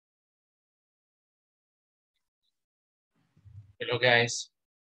Hello guys,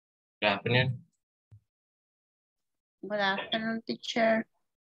 good afternoon. Good afternoon, teacher.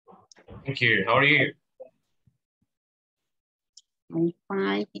 Thank you. How are you? I'm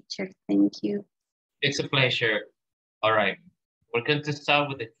fine, teacher. Thank you. It's a pleasure. All right, we're going to start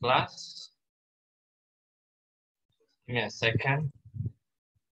with the class. Give me a second.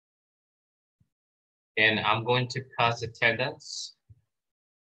 And I'm going to pass attendance.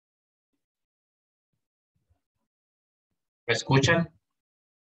 ¿Me escuchan?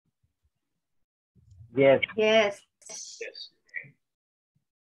 Yes. Yes. Yes.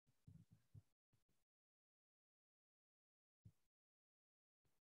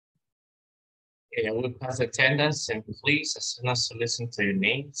 Okay, I will pass attendance, and please, as soon as you listen to your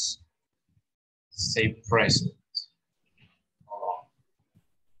names, say present.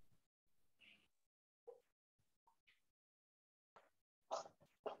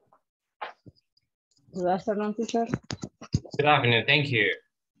 Good afternoon, teacher. Good afternoon, thank you.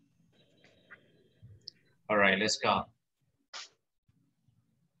 All right, let's go.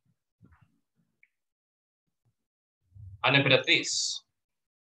 Ana Emperatriz.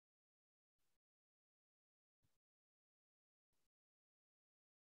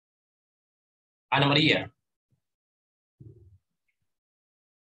 Ana María.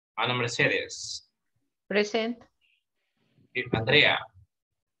 Ana Mercedes. Present. Andrea.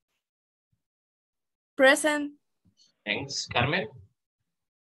 Present. Thanks. Carmen.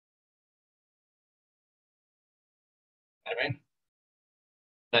 Carmen.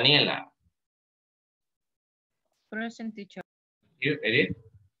 Daniela. Present, teacher. You, Edith.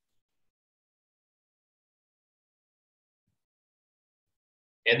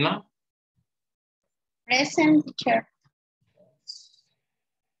 Edna. Present, teacher.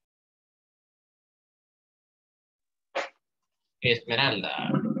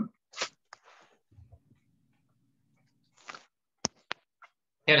 Esmeralda.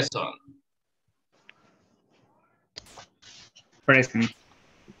 Gerson. Present.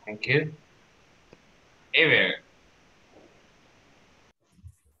 Thank you. Ever.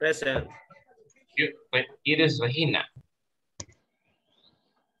 Present. You, Iris Regina.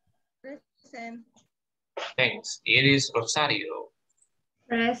 Present. Thanks. Iris Rosario.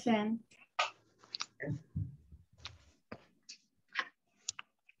 Present.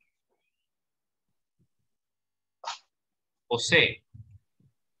 José.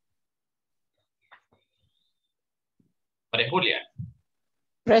 María Julia.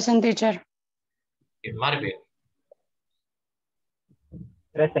 Present, teacher. Y Marvin.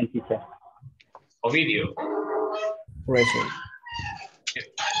 Present, teacher. Ovidio. Present.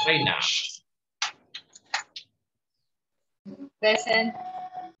 Reina. Present.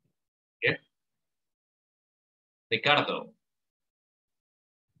 Yeah. Ricardo.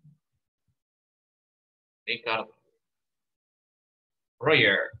 Ricardo.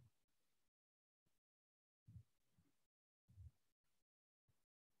 Roger.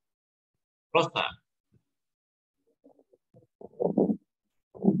 Rosa.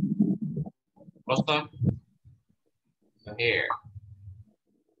 Rosa. Here.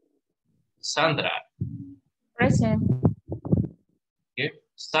 Sandra. Present. Yeah.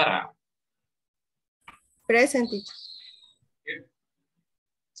 Sara. Present, teacher. Yeah.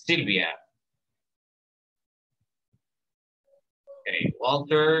 Silvia. Okay.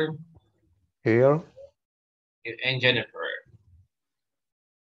 Walter. Here. And Jennifer.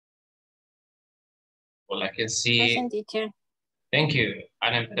 Well, I can see. Present, teacher. Thank you.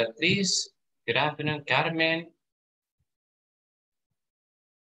 Ana Emperatriz. Good afternoon, Carmen.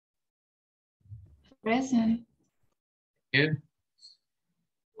 Present. Thank you.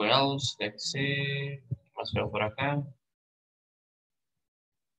 Who else? Let's see. Más veo por acá.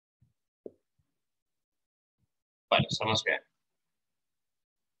 Vale, estamos bien.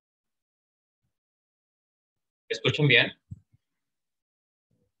 ¿Me escuchan bien?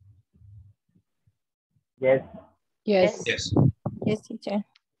 Yes. Yes. Yes. Yes, teacher.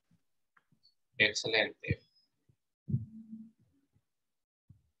 Excelente.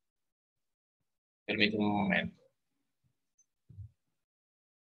 Permítame un momento.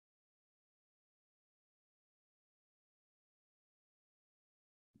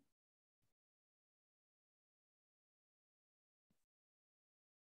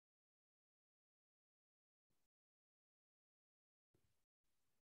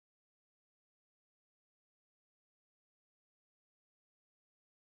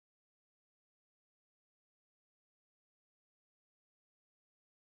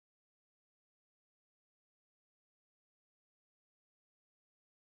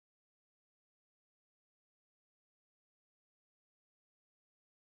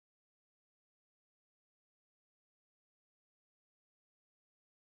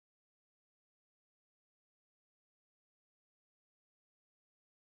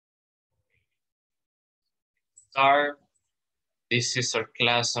 start. This is our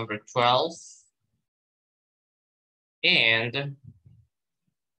class number 12. And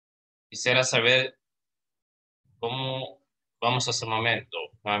quisiera saber cómo vamos hasta el momento.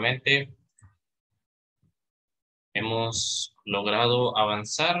 Nuevamente, hemos logrado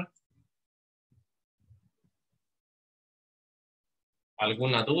avanzar.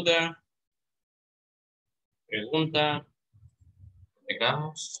 ¿Alguna duda? ¿Pregunta?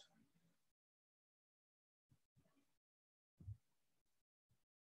 Digamos.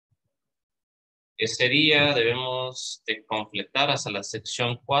 Ese día debemos de completar hasta la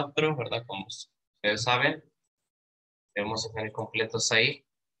sección 4, ¿verdad? Como ustedes saben, debemos de tener completos ahí.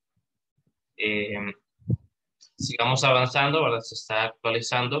 Sigamos avanzando, ¿verdad? Se está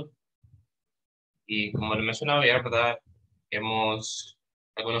actualizando. Y como le mencionaba ya, ¿verdad? Algunos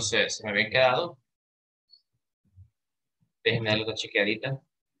se me habían quedado. Déjenme darle una chequeadita.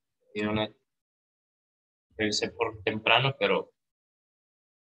 Y una revisé por temprano, pero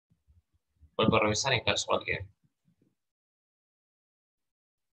vuelvo a revisar en caso alguien.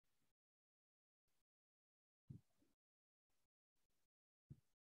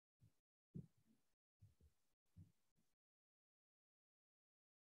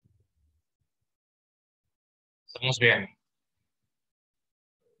 Estamos bien.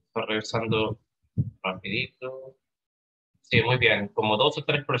 Estoy revisando rapidito. Sí, muy bien. Como 2 o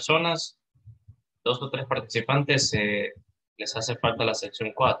 3 personas, 2 o 3 participantes, les hace falta la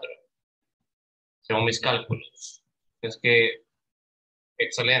sección 4, según mis cálculos. Es que,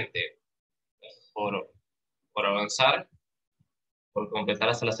 excelente. Gracias por avanzar, por completar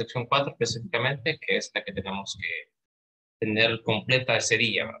hasta la sección 4 específicamente, que es la que tenemos que tener completa ese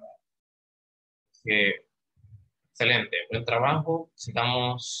día, ¿verdad? Excelente, buen trabajo.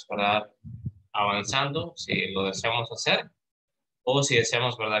 Sigamos, ¿verdad? Avanzando, si lo deseamos hacer, o si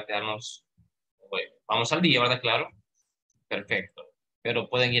deseamos, ¿verdad? Quedarnos, bueno, vamos al día, ¿verdad? Claro. Perfecto. Pero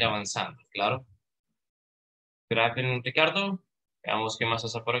pueden ir avanzando, claro. Gracias, Ricardo. Veamos qué más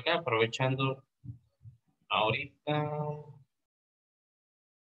hacer por acá, aprovechando ahorita.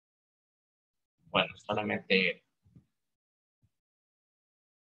 Bueno, solamente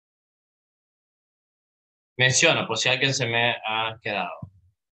menciono, por si alguien se me ha quedado.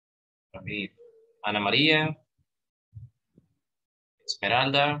 Rapidito. Ana María,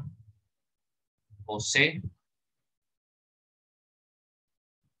 Esmeralda, José,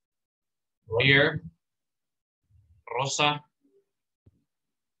 Roger, Rosa,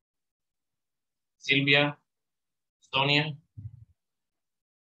 Silvia, Sonia,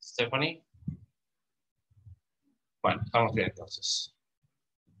 Stephanie. Bueno, estamos bien entonces.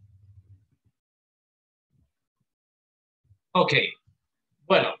 Ok,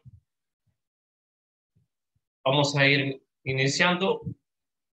 bueno. Vamos a ir iniciando.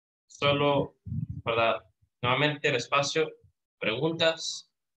 Solo, ¿verdad? Nuevamente el espacio,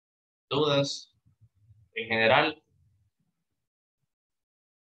 preguntas, dudas, en general.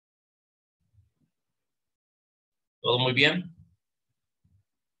 ¿Todo muy bien?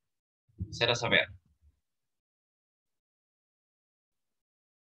 Quisiera saber.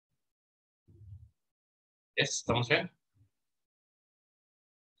 ¿Estamos bien?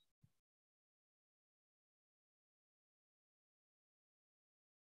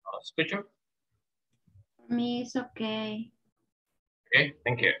 ¿Escucho? For me, it's okay. Ok,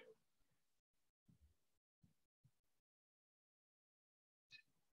 thank you.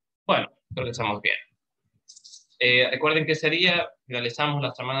 Bueno, creo que estamos bien. Recuerden que ese día finalizamos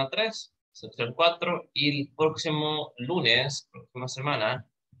la semana 3, sección 4, y el próximo lunes, próxima semana,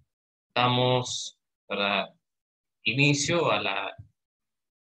 damos para inicio a la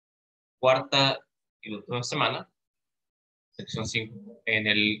cuarta y última semana, sección 5,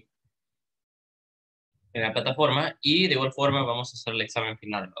 en la plataforma, y de igual forma vamos a hacer el examen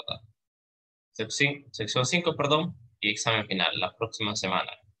final, ¿verdad? Sección 5, perdón, y examen final la próxima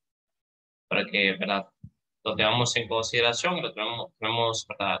semana, para que, ¿verdad?, lo tengamos en consideración, ¿verdad?, tenemos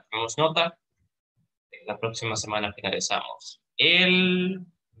nota. La próxima semana finalizamos.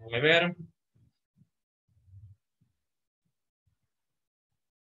 Déjame ver.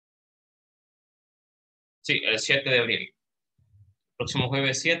 Sí, el 7 de abril. Próximo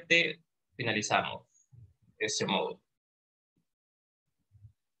jueves 7 finalizamos ese módulo.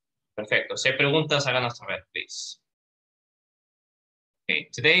 Perfecto. Si hay preguntas, háganos saber, please. Okay,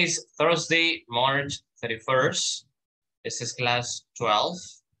 today is Thursday, March 31st. This is class 12.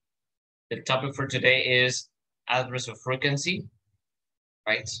 The topic for today is adverbs of frequency,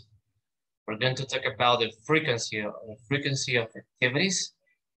 right? We're going to talk about the frequency of activities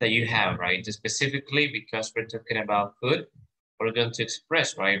that you have, right? Specifically, because we're talking about food, we're going to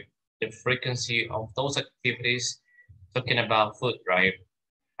express, right, the frequency of those activities, talking about food, right?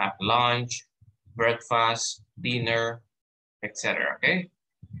 Have lunch, breakfast, dinner, etc. Okay,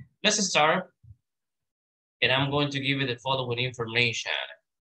 let's start. And I'm going to give you the following information.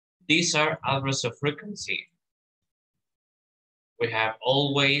 These are adverbs of frequency. We have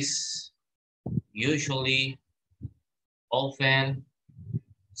always, usually, often,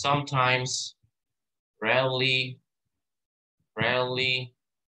 sometimes, rarely,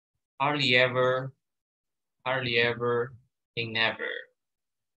 hardly ever, and never.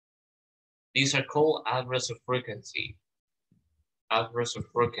 These are called adverbs of frequency. Adverbs of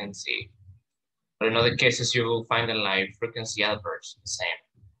frequency. But in other cases, you will find them like frequency adverbs, the same.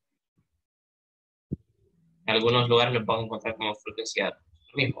 En algunos lugares los van a encontrar como frequency adverbs,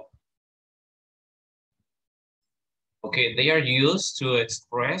 lo mismo. Okay, they are used to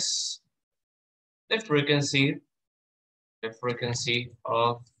express the frequency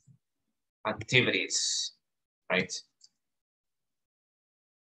of activities, right?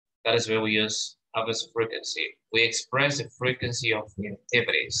 That is where we use adverbs of frequency. We express the frequency of the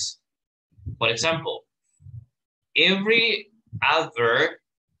activities. For example, every adverb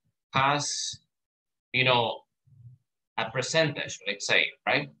has, you know, a percentage, let's say,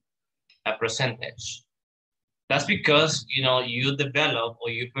 right? A percentage. That's because, you know, you develop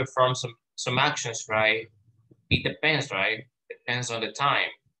or you perform some actions, right? It depends, right? Depends on the time.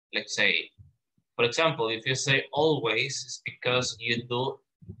 Let's say, for example, if you say always, it's because you do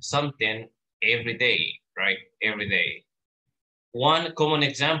something every day, right? Every day. One common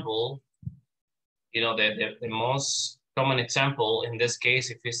example, you know, the most common example in this case,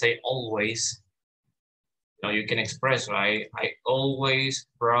 if you say always, you know, you can express, right? I always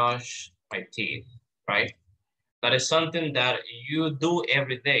brush my teeth, right? That is something that you do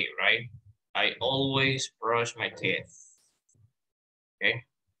every day, right? I always brush my teeth. Okay.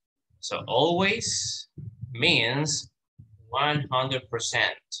 So always means 100%.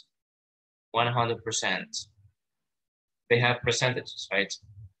 100%. They have percentages, right?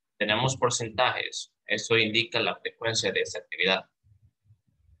 Tenemos porcentajes. Eso indica la frecuencia de esa actividad.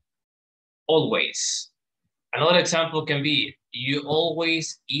 Always. Another example can be, you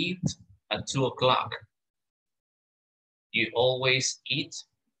always eat at 2 o'clock. You always eat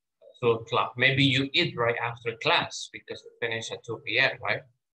at 2 o'clock. Maybe you eat right after class because we finish at 2 p.m., right?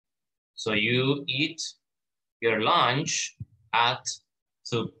 So you eat your lunch at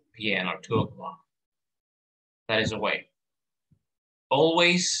 2 p.m. or 2 o'clock. That is a way.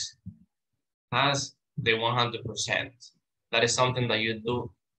 Always has the 100%. That is something that you do,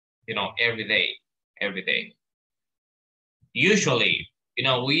 you know, every day. Usually, you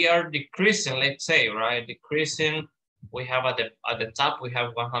know, we are decreasing, let's say, right? Decreasing, we have at the top, we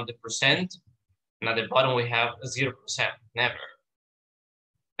have 100%, and at the bottom, we have 0%. Never.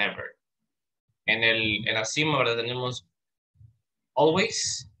 Never. En la cima, ¿verdad? Tenemos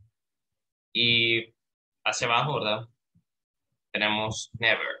always, y hacia abajo, ¿verdad? Tenemos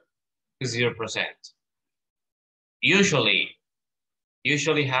never, 0%. Usually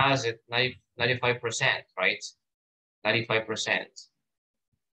has it 95%, right? 95%.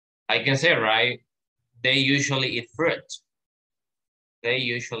 I can say, right? They usually eat fruit. They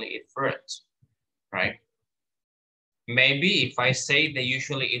usually eat fruit, right? Maybe if I say they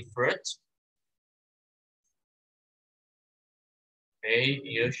usually eat fruit, they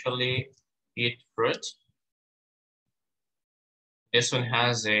usually eat fruit. This one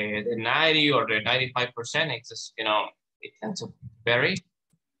has the 90 or the 95%. It's just, you know, it tends to vary,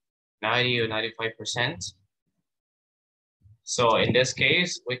 90 or 95%. So in this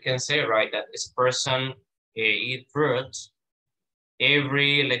case, we can say, right, that this person eat fruit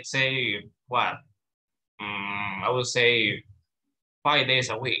every, let's say, what? I would say 5 days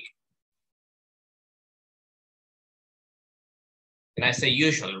a week. And I say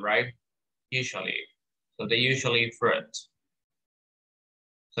usually, right? Usually. So they usually eat fruit.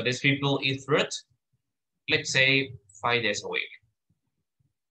 So these people eat fruit, let's say 5 days a week.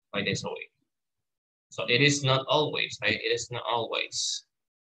 5 days a week. So it is not always, right? It is not always.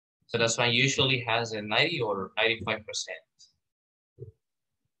 So that's why usually has a 90 or 95%.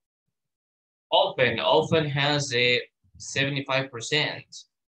 Often has a 75%.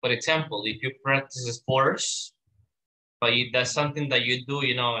 For example, if you practice sports, but that's something that you do,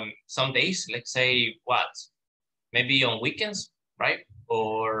 you know, on some days, let's say what? Maybe on weekends, right?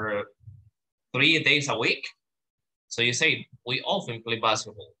 Or 3 days a week. So you say, we often play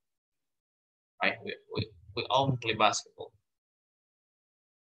basketball, right? We often play basketball.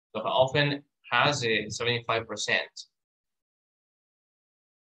 So often has a 75%.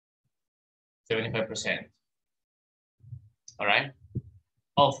 75%. All right.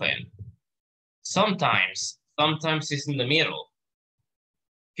 often. Sometimes it's in the middle.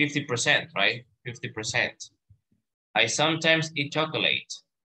 50%, right? 50%. I sometimes eat chocolate,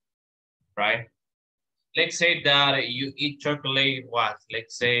 right? Let's say that you eat chocolate, what?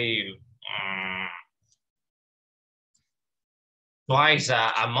 Let's say twice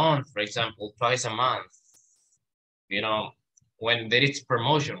a month, for example, twice a month. You know, when there is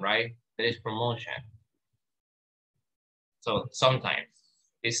promotion, right? There is promotion. So sometimes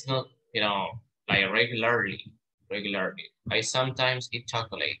it's not, you know, like regularly. I sometimes eat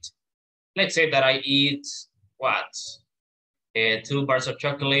chocolate. Let's say that I eat what? 2 bars of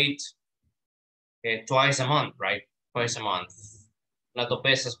chocolate twice a month, right? Twice a month. Unas 2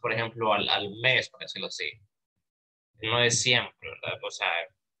 veces, por ejemplo, al mes, por decirlo así. No es siempre, ¿verdad? O sea,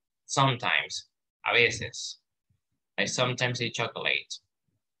 sometimes, a veces. I sometimes eat chocolate.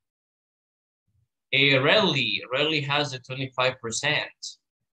 Rarely has the 25%.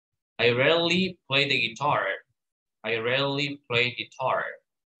 I rarely play the guitar. I rarely play guitar,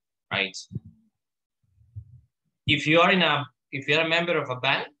 right? If you're a member of a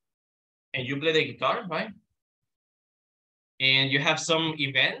band and you play the guitar, right? And you have some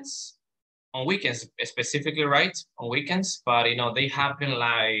events on weekends, specifically, right? On weekends, but you know, they happen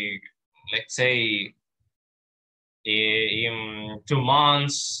like, let's say, in 2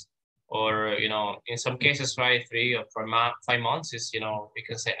 months, or you know, in some cases, right, 3 or 5 months is, you know,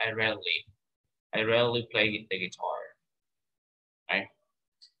 because I rarely play the guitar. Right?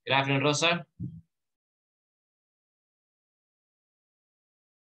 Good afternoon, Rosa.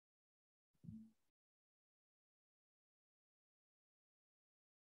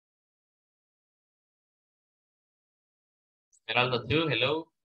 Geraldo too, hello.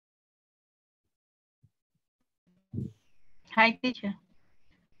 Hi, teacher.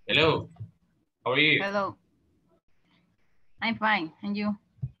 Hello. How are you? Hello. I'm fine. And you?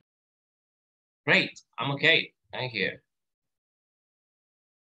 Great. I'm okay. Thank you.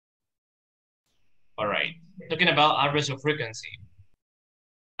 All right. Talking about average of frequency.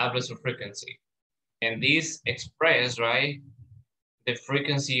 Average of frequency. And this express, right, the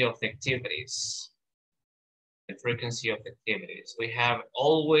frequency of activities. The frequency of activities. We have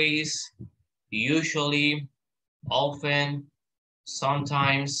always, usually, often,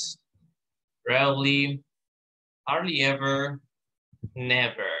 sometimes, rarely, hardly ever,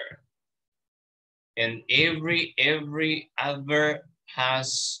 never. And every adverb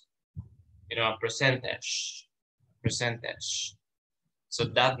has, you know, a percentage. So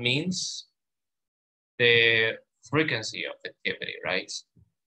that means the frequency of activity, right?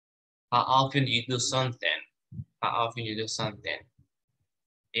 How often you do something? How often you do something?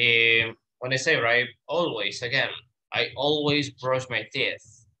 When I say, right, always, again, I always brush my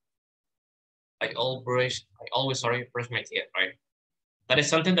teeth. I always brush my teeth, right? That is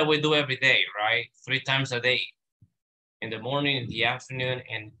something that we do every day, right? 3 times a day. In the morning, in the afternoon,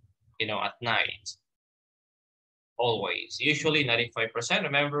 and, you know, at night. Always. Usually 95%,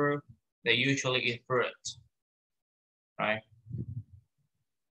 remember, they usually eat fruit, right?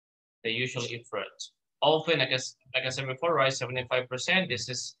 They usually eat fruit. Often, like I said before, right, 75%, this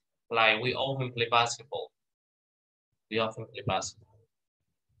is like we often play basketball. We often play basketball.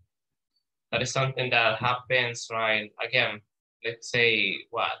 That is something that happens, right? Again, let's say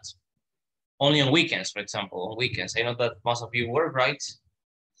what? Only on weekends, for example, on weekends. I know that most of you work, right?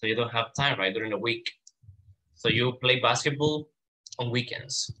 So you don't have time, right, during the week. So you play basketball on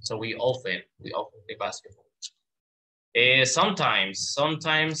weekends. So we often play basketball.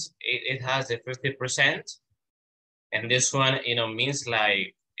 Sometimes it has a 50%. And this one, you know, means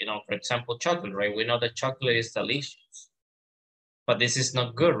like, you know, for example, chocolate, right? We know that chocolate is delicious. But this is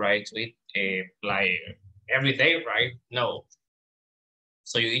not good, right? To eat like every day, right? No.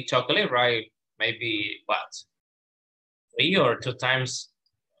 So you eat chocolate, right? Maybe what? 3 or 2 times,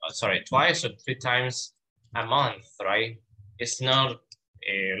 twice or 3 times a month, right? It's not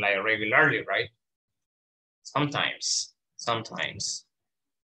like regularly, right? Sometimes.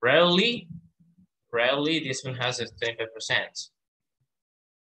 Rarely, this one has a 25%.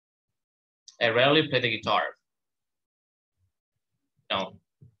 I rarely play the guitar. No,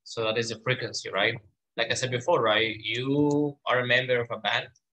 so that is the frequency, right? Like I said before, right? You are a member of a band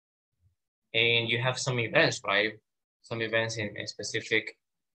and you have some events, right? Some events in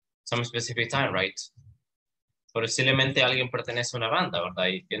some specific time, right? Posiblemente alguien pertenece a una banda, ¿verdad?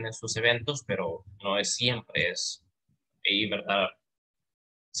 Y tiene sus eventos, pero no es siempre, es ahí, ¿verdad?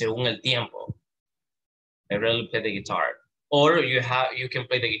 Según el tiempo. I rarely play the guitar. Or you can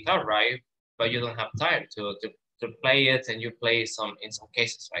play the guitar, right? But you don't have time to play it, and you play in some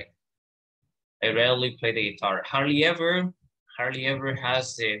cases, right? I rarely play the guitar. Hardly ever hardly ever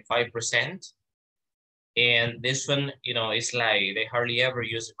has the 5%. And this one, you know, it's like they hardly ever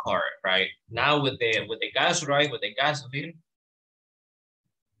use a car, right? Now with the gas, right? With the gasoline.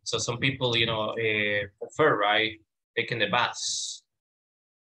 So some people, you know, prefer, right, taking the bus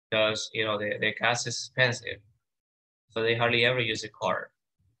because, you know, the gas is expensive. So they hardly ever use a car.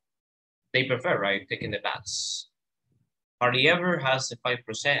 They prefer, right, taking the bus. Hardly ever has the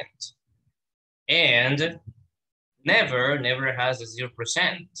 5%. And never has the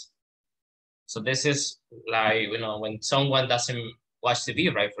 0%. So this is like, you know, when someone doesn't watch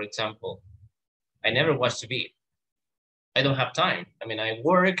TV, right? For example, I never watch TV. I don't have time. I mean, I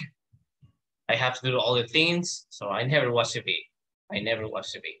work, I have to do all the things. So I never watch TV. I never watch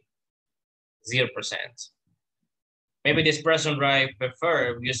TV. 0%. Maybe this person, right,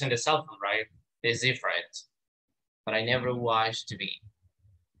 prefer using the cell phone, right? It's different. But I never watch TV.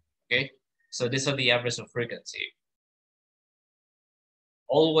 Okay? So these are the average of frequency.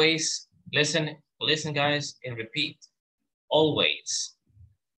 Always listen guys, and repeat. Always.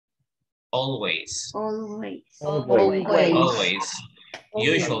 Always.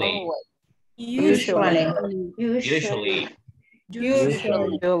 Usually. Usually.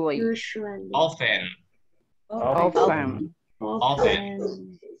 Often.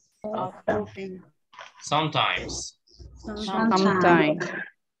 Sometimes.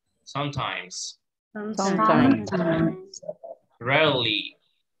 Rarely.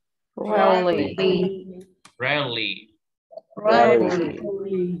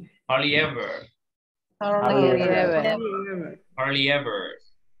 Hardly ever.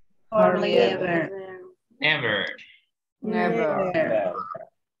 Never.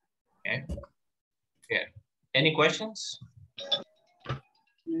 Okay. Yeah. Any questions?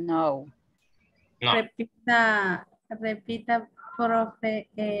 No. No. Repita, profe,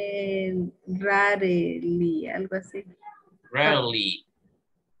 rarely, algo así. Rarely.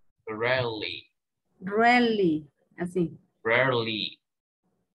 Así. Rarely.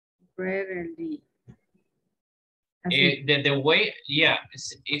 Así. The way, yeah,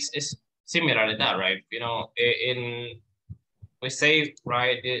 it's similar to that, right? You know, we say,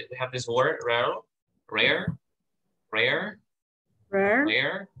 right, we have this word, rarely.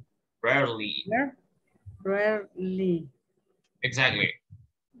 Rarely. Exactly.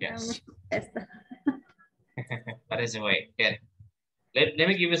 Yes. That is the way. Yeah. Let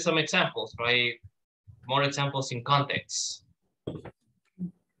me give you some examples, right? More examples in context.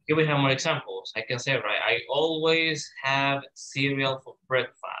 Here we have more examples. I can say, right, I always have cereal for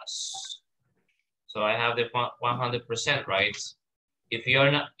breakfast. So I have the 100%, right? If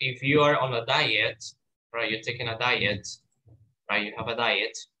you are on a diet, right, you're taking a diet, right, you have a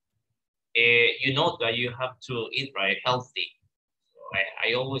diet, you know that you have to eat, right, healthy. So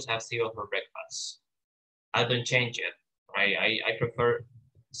I always have cereal for breakfast. I don't change it, right? I prefer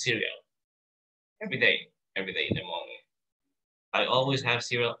cereal every day in the morning. I always have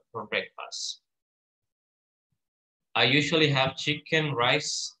cereal for breakfast. I usually have chicken,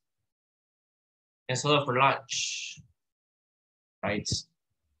 rice, and soda for lunch, right?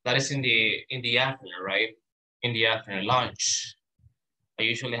 That is in the afternoon, right? In the afternoon, lunch. I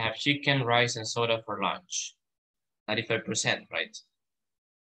usually have chicken, rice, and soda for lunch. 95%, right?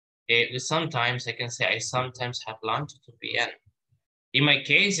 Sometimes I can say I sometimes have lunch at 2 p.m. In my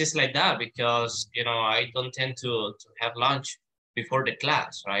case, it's like that because, you know, I don't tend to have lunch before the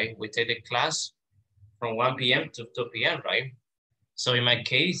class, right? We take the class from 1 p.m. to 2 p.m., right? So in my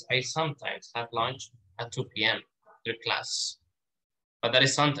case, I sometimes have lunch at 2 p.m. after class. But that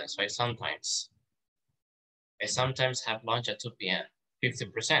is sometimes, right? Sometimes. I sometimes have lunch at 2 p.m.,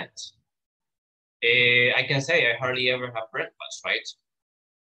 50%. I can say I hardly ever have breakfast, right?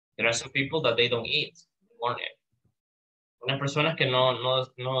 There are some people that they don't eat in the morning. Unas personas que no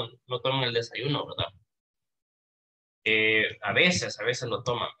toman el desayuno, ¿verdad? A veces lo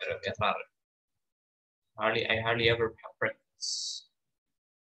toman, pero es raro. I hardly ever have breakfast.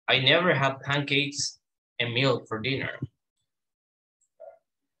 I never have pancakes and milk for dinner.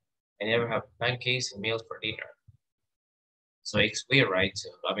 I never have pancakes and milk for dinner. So it's weird, right?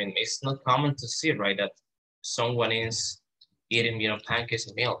 I mean, it's not common to see, right, that someone is eating, you know, pancakes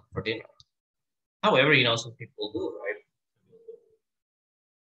and milk for dinner. However, you know, some people do, right?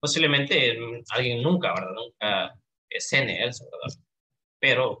 Posiblemente alguien nunca, ¿verdad? Nunca cene eso, ¿verdad?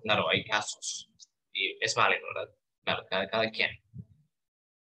 Pero, claro, hay casos y es válido, ¿verdad? Claro, cada quien.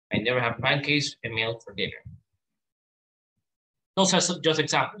 I never have pancakes and milk for dinner. Those are just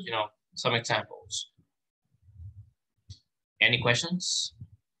examples, you know, some examples. Any questions?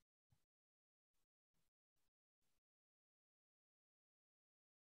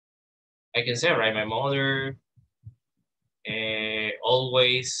 I can say, right, my mother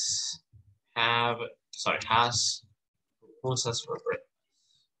always has pupusas for breakfast.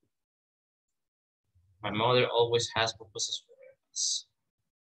 My mother always has pupusas for breakfast.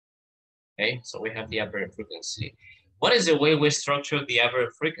 Okay, so we have the adverb frequency. What is the way we structure the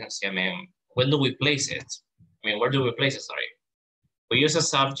adverb frequency? I mean, when do we place it? I mean, where do we place it, sorry? We use a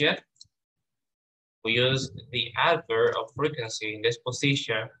subject. We use the adverb of frequency in this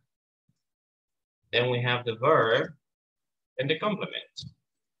position. Then we have the verb and the complement.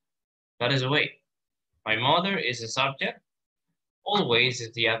 That is the way. My mother is the subject. Always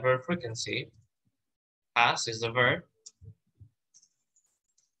is the adverb frequency. Has is the verb.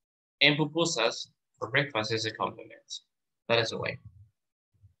 And pupusas for breakfast is a complement. That is the way.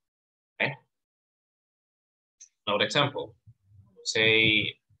 Okay. Another example.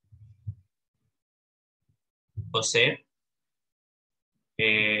 Say, Jose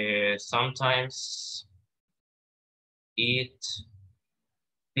sometimes eat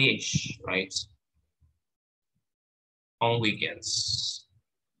fish, right? On weekends,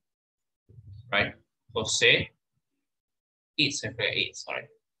 right? Jose eats, sorry.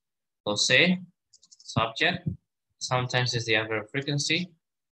 Jose, subject, sometimes is the adverb frequency.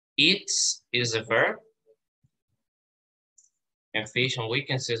 Eats is a verb. And fish on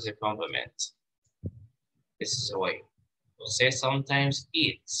weekends is a complement. This is the way. Jose sometimes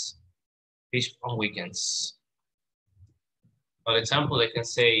eats fish on weekends. For example, I can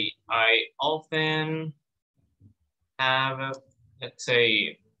say, I often have, let's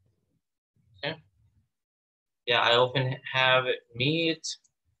say, I often have meat,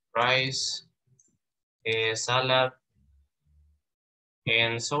 rice, salad,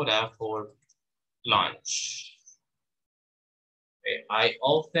 and soda for lunch. I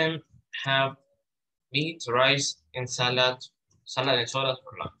often have meat, rice, and salad and soda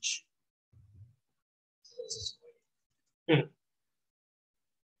for lunch.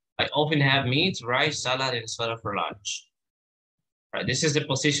 I often have meat, rice, salad, and soda for lunch. Right, this is the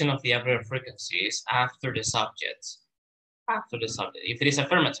position of the adverb frequency. It's after the subject. After the subject. If it is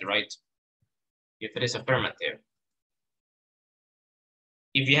affirmative, right? If it is affirmative.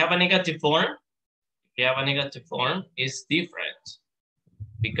 If you have a negative form, it's different.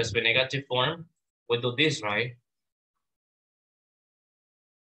 Because with negative form, we do this, right?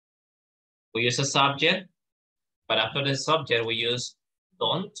 We use a subject, but after the subject, we use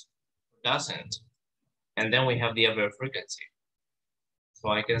don't, doesn't, and then we have the adverb frequency. So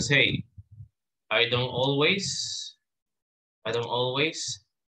I can say, I don't always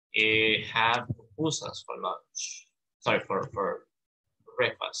have pupusas for lunch. Sorry, for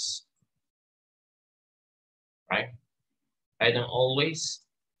breakfast. Right? I don't,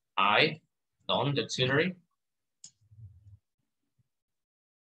 the auxiliary.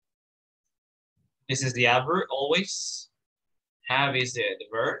 This is the adverb, always. Have is the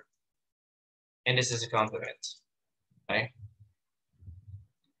verb. And this is a complement. Okay?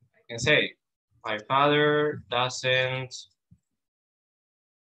 I can say, my father doesn't,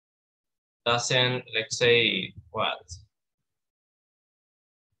 let's say, what?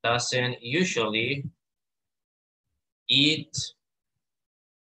 Doesn't usually eat,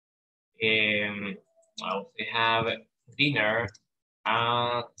 well, they have dinner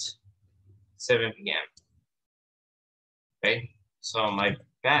at 7 p.m. Okay, so my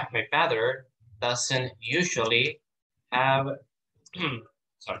father doesn't usually have,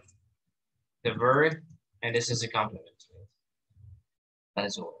 sorry, the verb, and this is a complement. That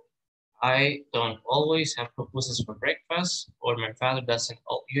is all. I don't always have pupusas for breakfast, or my father doesn't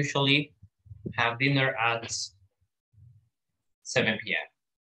usually have dinner at 7 p.m.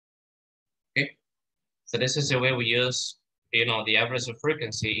 Okay, so this is the way we use, the average of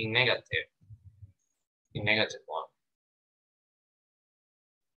frequency in negative one.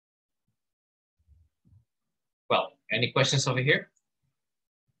 Well, any questions over here?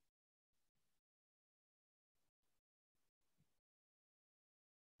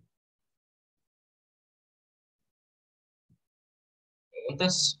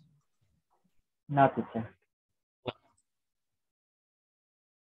 Preguntas? No, teacher.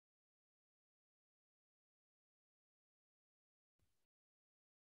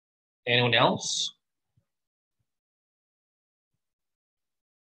 Anyone else?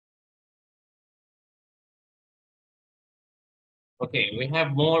 Okay, we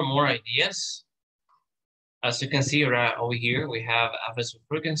have more ideas. As you can see right over here, we have average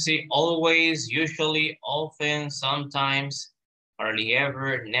frequency, always, usually, often, sometimes, hardly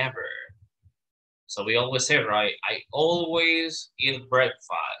ever, never. So we always say, right, I always eat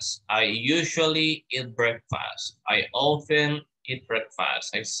breakfast. I usually eat breakfast. I often eat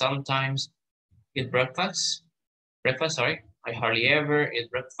breakfast. I sometimes eat breakfast. Breakfast, sorry. I hardly ever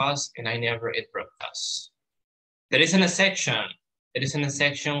eat breakfast and I never eat breakfast. There isn't a section. It is in a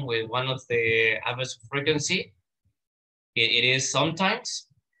section with one of the average frequency. It is sometimes.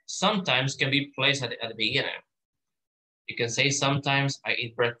 Sometimes can be placed at the beginning. You can say sometimes I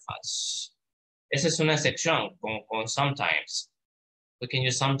eat breakfast. Esa es una sección con sometimes. We can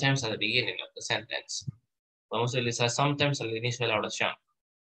use sometimes at the beginning of the sentence. Podemos utilizar sometimes al inicio de la oración.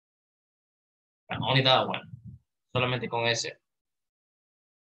 Only that one. Solamente con ese.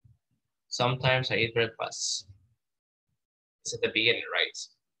 Sometimes I eat breakfast. It's at the beginning, right?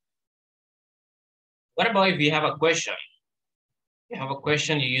 What about if you have a question? If you have a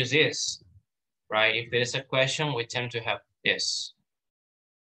question, you use this, right? If there is a question, we tend to have this.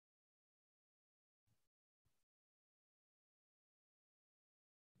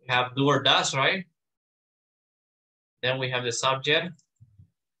 We have do or does, right? Then we have the subject.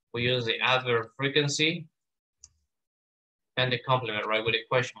 We use the adverb frequency and the complement, right, with a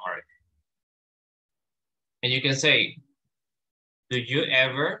question mark. And you can say, did you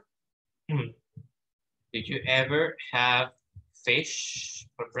ever have fish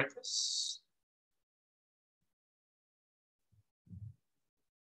for breakfast?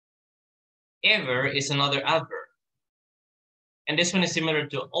 Ever is another adverb. And this one is similar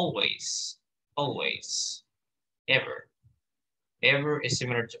to always. Always. Ever. Ever is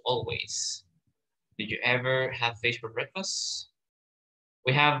similar to always. Did you ever have fish for breakfast?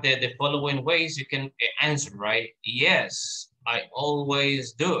 We have the following ways you can answer, right? Yes, I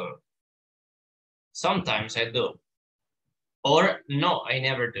always do. Sometimes I do. Or no, I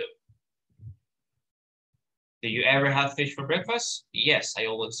never do. Do you ever have fish for breakfast? Yes, I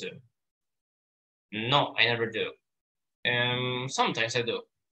always do. No, I never do. Sometimes I do.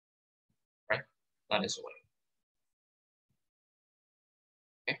 Right? That is the way.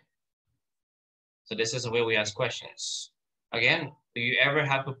 Okay. So this is the way we ask questions. Again, do you ever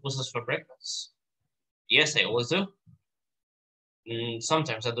have pupusas for breakfast? Yes, I always do.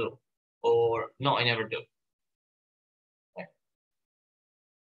 Sometimes I do. Or no, I never do. Okay.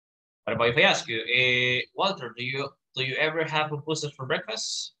 What about if I ask you, Walter, do you ever have pupusas for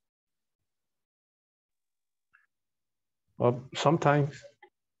breakfast? Sometimes.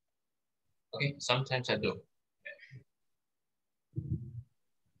 Okay, sometimes I do.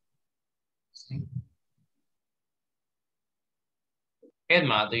 Okay.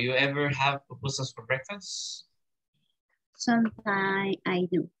 Edma, do you ever have pupusas for breakfast? Sometimes I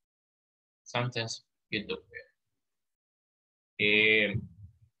do. Sometimes you do.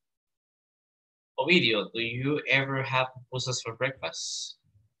 Ovidio, do you ever have pupusas for breakfast?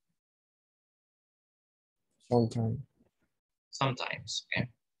 Sometimes. Sometimes, okay.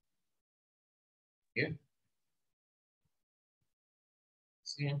 Here.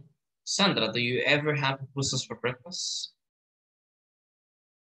 See. Sandra, do you ever have pupusas for breakfast?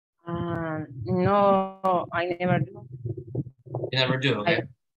 No, I never do. You never do, okay?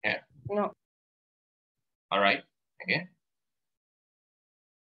 Yeah. No. All right, okay.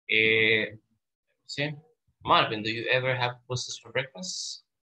 See. Marvin, do you ever have pupusas for breakfast?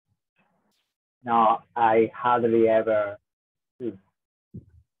 No, I hardly ever do.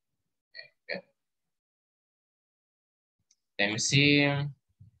 Okay. Let me see.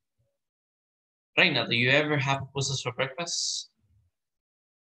 Reina, do you ever have pupusas for breakfast?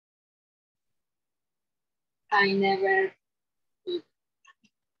 I never do.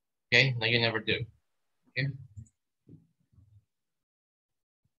 Okay, no, you never do. Okay.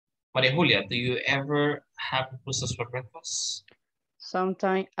 Maria Julia, do you ever have pupusas for breakfast?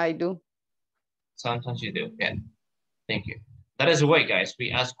 Sometimes I do. Sometimes you do, yeah. Thank you. That is the way, guys.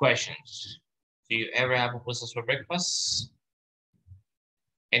 We ask questions. Do you ever have pupusas for breakfast?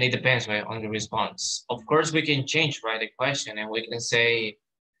 And it depends, right, on the response. Of course, we can change, right, the question, and we can say,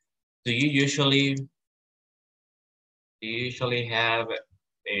 do you usually have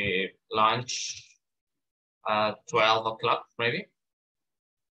a lunch at 12 o'clock, maybe?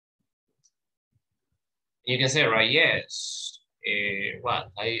 You can say, right, yes.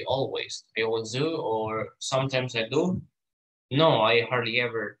 What? I always do, or sometimes I do. No, I hardly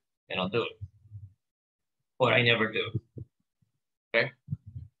ever, do it. Or I never do. Okay?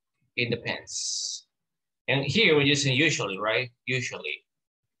 It depends. And here we're using usually, right? Usually.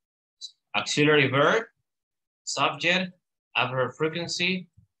 Auxiliary verb, subject, adverb frequency,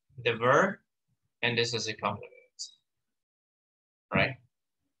 the verb, and this is a complement. Right?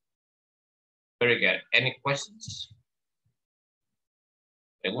 Very good. Any questions?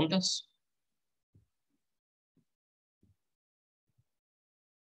 Preguntas?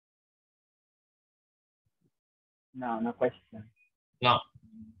 No, no question. No.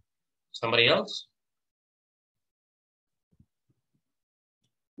 Somebody else?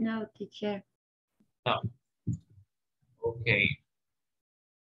 No, teacher. No. Okay.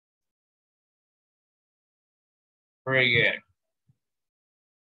 Very good.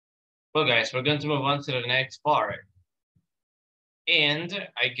 Well, guys, we're going to move on to the next part. And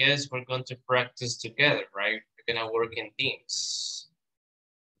I guess we're going to practice together, right? We're going to work in teams.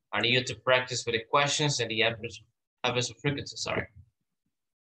 I need you to practice with the questions and the adverbs of frequency, sorry.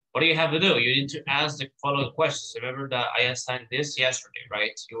 What do you have to do? You need to ask the following questions. Remember that I assigned this yesterday,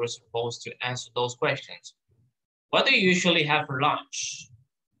 right? You were supposed to answer those questions. What do you usually have for lunch?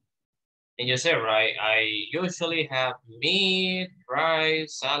 And you say, right, I usually have meat,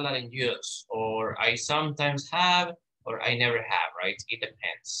 rice, salad, and juice. Or I sometimes have, or I never have, right? It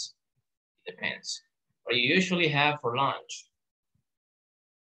depends. It depends. What do you usually have for lunch?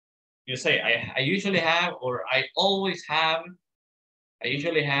 You say, I usually have, or I always have. I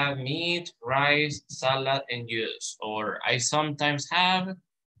usually have meat, rice, salad, and juice. Or I sometimes have,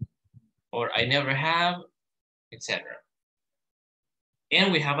 or I never have, etc.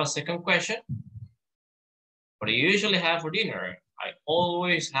 And we have a second question. What do you usually have for dinner? I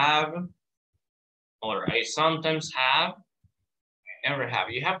always have, or I sometimes have, I never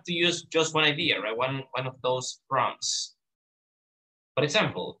have. You have to use just one idea, right? One of those prompts. For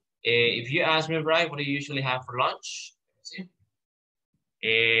example, if you ask me, right, what do you usually have for lunch? See?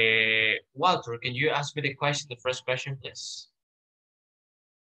 Walter, can you ask me the first question, please?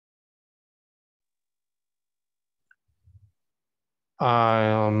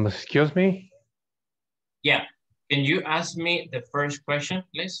 Excuse me? Yeah, can you ask me the first question,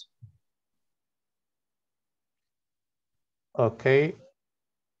 please? Okay.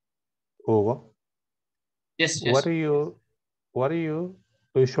 Hugo. Yes. What do you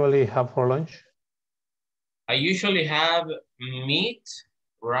usually have for lunch? I usually have meat,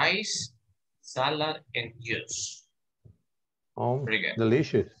 rice, salad, and juice. Oh, pretty good.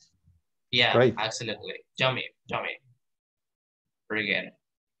 Delicious. Yeah, Great. absolutely. Yummy, yummy. Pretty good.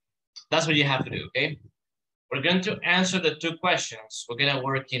 That's what you have to do, okay? We're going to answer the two questions. We're going to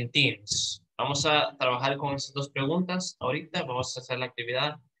work in teams. Vamos a trabajar con esas dos preguntas. Ahorita vamos a hacer la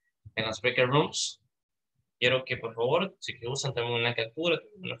actividad en las breakout rooms. Quiero que, por favor, si que usan también una captura,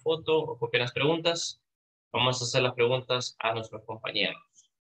 una foto o copien las preguntas, vamos a hacer las preguntas a nuestros compañeros.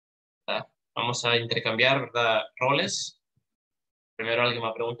 ¿Verdad? Vamos a intercambiar, ¿verdad?, roles. Primero alguien va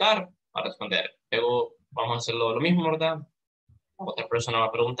a preguntar, va a responder. Luego vamos a hacerlo lo mismo, ¿verdad? Otra persona va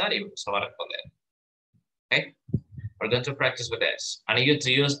a preguntar y se va a responder. Okay? We're going to practice with this. I need you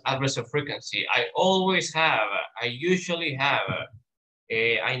to use adverbs of frequency. I always have. I usually have.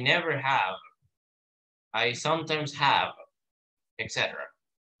 I never have. I sometimes have, etc.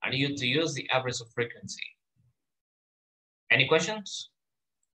 I need you to use the adverbs of frequency. Any questions?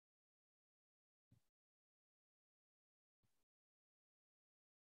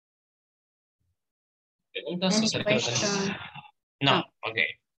 ¿Preguntas? Any question? No, okay.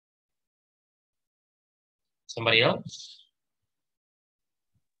 Somebody else?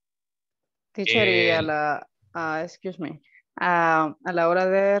 Teacher, y a la, excuse me, a la hora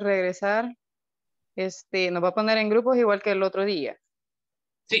de regresar, nos va a poner en grupos igual que el otro día.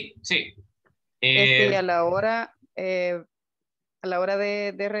 Sí, sí. Y a la hora de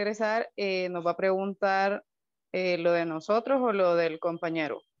regresar, nos va a preguntar lo de nosotros o lo del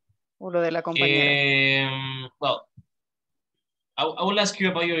compañero, o lo de la compañera. Well, I will ask you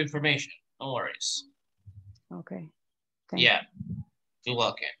about your information. No worries. Okay. Yeah, you're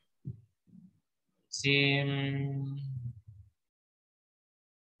welcome. See,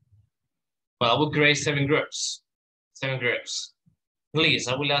 well, I will create 7 groups. 7 groups. Please,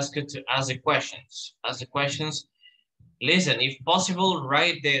 I will ask you to ask the questions. Ask the questions. Listen, if possible,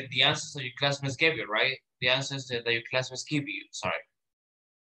 write the answers that your classmates gave you, right? The answers that your classmates give you, sorry.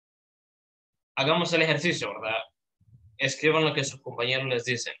 Hagamos el ejercicio, ¿verdad? Escriban lo que sus compañeros les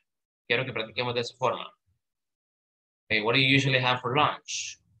dicen. Quiero que practiquemos de esa forma. Okay, what do you usually have for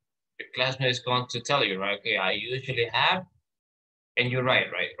lunch? Your classmate is going to tell you, right? Okay, I usually have, and you write,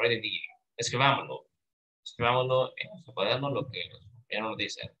 right? Write it. Escribámoslo. Escribámoslo en nuestro cuaderno lo que los compañeros nos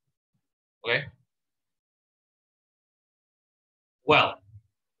dicen. Okay? Well,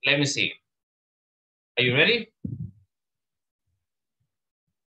 let me see. Are you ready?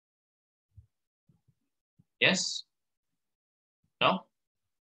 Yes? No?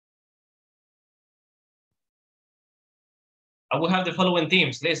 I will have the following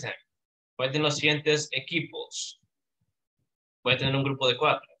teams. Listen. Voy a tener los siguientes equipos. Voy a tener un grupo de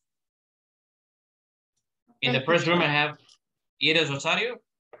 4. In the first room, I have Iris Rosario,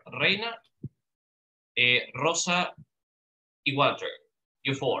 Reina, Rosa, y Walter.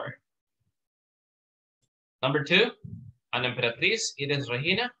 You 4. Number 2, Ana Emperatriz, Iris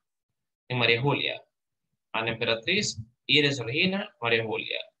Regina, and Maria Julia. Ana Emperatriz, Iris Regina, Maria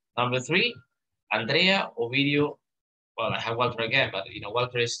Julia. Number 3, Andrea, Ovidio. Well, I have Walter again, but you know,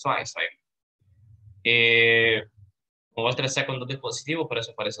 Walter is twice, right? Walter está con 2 dispositivos, por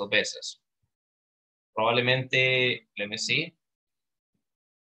eso aparece 2 veces. Probablemente, let me see.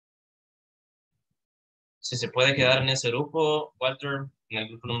 Si se puede quedar en ese grupo, Walter, en el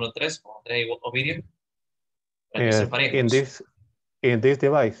grupo número 3, con Andrea y Ovidio. In this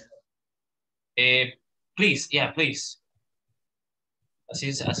device. Please, yeah, please. Así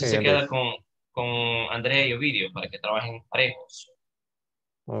Okay, se queda con Andrea y Ovidio para que trabajen parejos.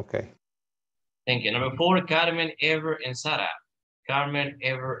 Okay. Thank you. Number 4, Carmen, Ever, and Sara. Carmen,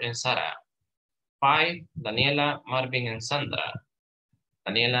 Ever, and Sara. 5, Daniela, Marvin, and Sandra.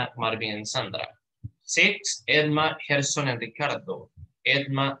 Daniela, Marvin, and Sandra. 6, Edma, Gerson, and Ricardo.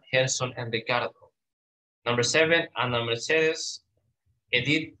 Edma, Gerson, and Ricardo. Number 7, Ana Mercedes,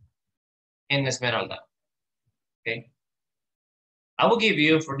 Edith, and Esmeralda. Okay. I will give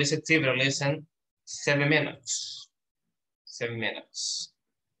you for this activity lesson 7 minutes. 7 minutes.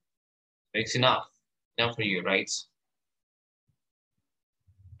 It's enough. Enough for you, right?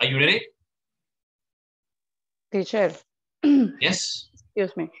 Are you ready? Teacher. Yes.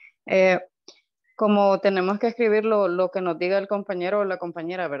 Excuse me. Como tenemos que escribir lo que nos diga el compañero o la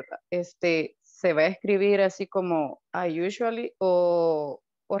compañera, ¿verdad? ¿Se va a escribir así como I usually o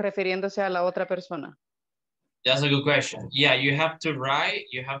refiriéndose a la otra persona? That's a good question. Yeah, you have to write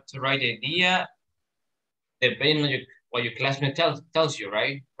the idea depending on what your classmate tells you,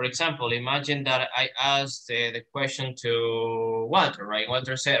 right? For example, imagine that I asked the question to Walter, right?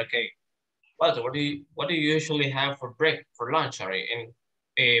 Walter said, okay, Walter, what do you usually have for lunch, right?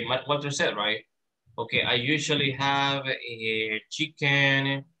 And Walter said, right? Okay, I usually have a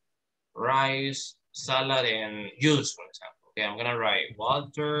chicken, rice, salad, and juice, for example. Okay, I'm gonna write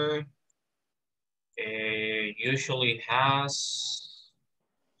Walter usually has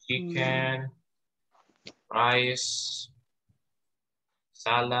chicken, rice,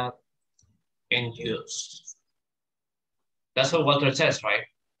 salad, and juice. That's what Walter says, right?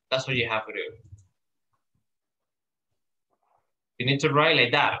 That's what you have to do. You need to write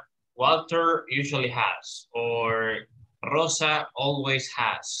like that. Walter usually has, or Rosa always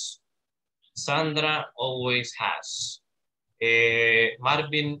has. Sandra always has.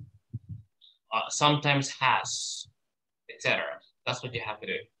 Marvin sometimes has, etc. That's what you have to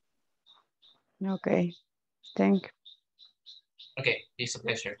do. Okay, thank you. Okay, it's a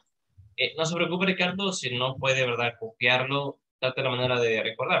pleasure. No se preocupe, Ricardo, si no puede, ¿verdad? Copiarlo, trate la manera de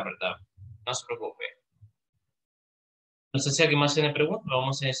recordar, ¿verdad? No se preocupe. No sé si alguien más tiene preguntas,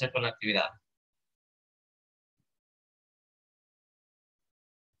 vamos a iniciar con la actividad.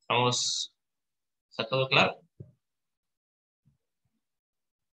 Vamos, ¿está todo claro?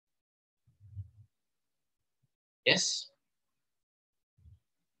 Yes?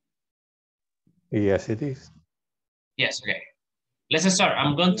 Yes, it is. Yes, okay. Let's start.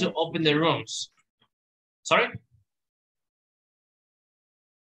 I'm going to open the rooms. Sorry?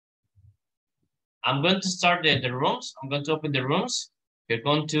 I'm going to start the rooms. I'm going to open the rooms. You're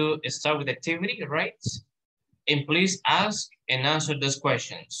going to start with activity, right? And please ask and answer those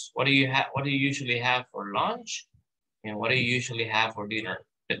questions. What do you have? What do you usually have for lunch? And what do you usually have for dinner?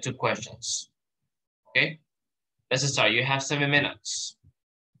 The 2 questions. Okay? Let's start. You have 7 minutes.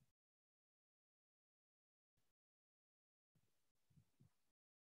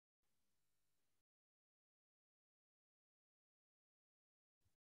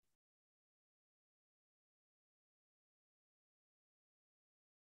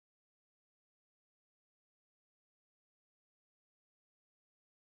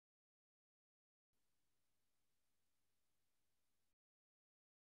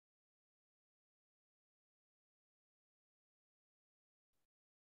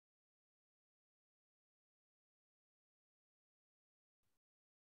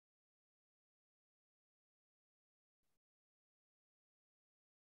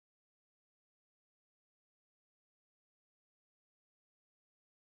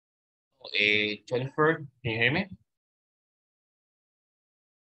 Jennifer, can you hear me?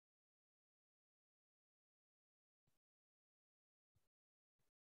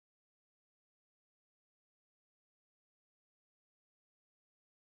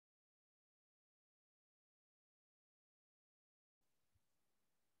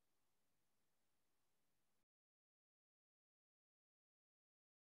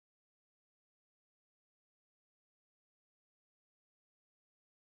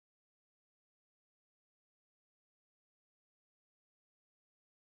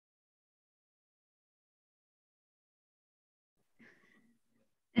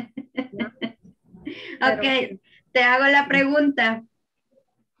 Pero Ok, te hago la pregunta.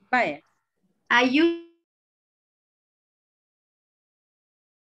 vaya, Are you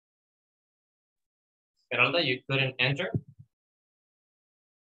Geralda, you couldn't enter.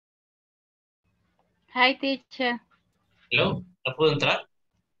 Hi, teacher. Hello, ¿no puedo entrar?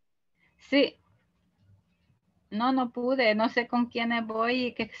 Sí. No, no pude. No sé con quiénes voy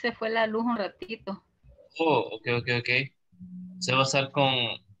y que se fue la luz un ratito. Oh, ok. Se va a hacer con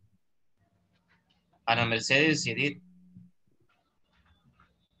Ana Mercedes y Edith.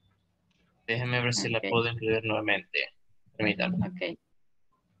 Déjeme ver si la Ok, puedo incluir nuevamente. Permítame. ok.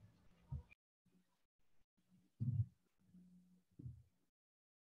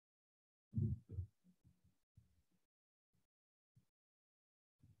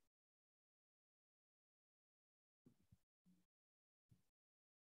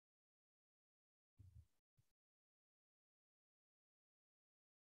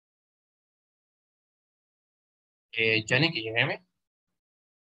 Johnny, can you hear me?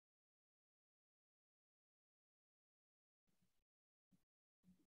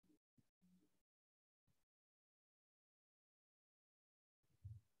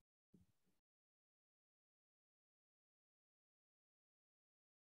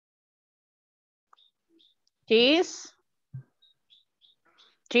 Cheese.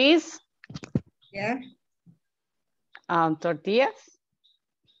 Cheese. ya. Tortillas.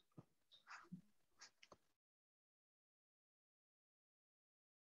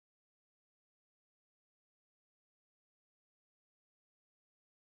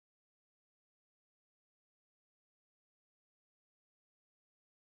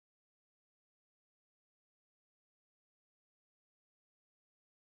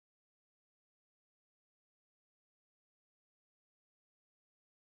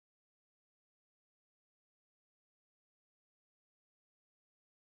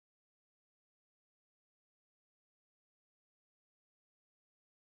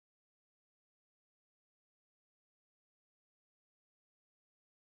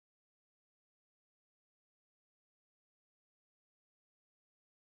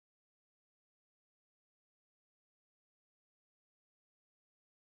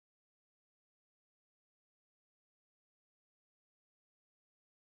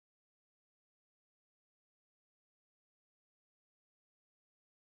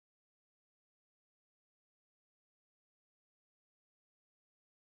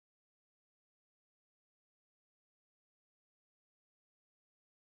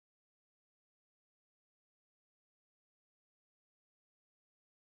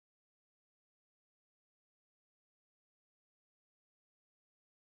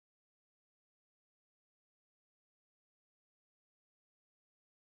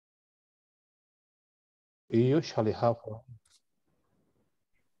 We usually have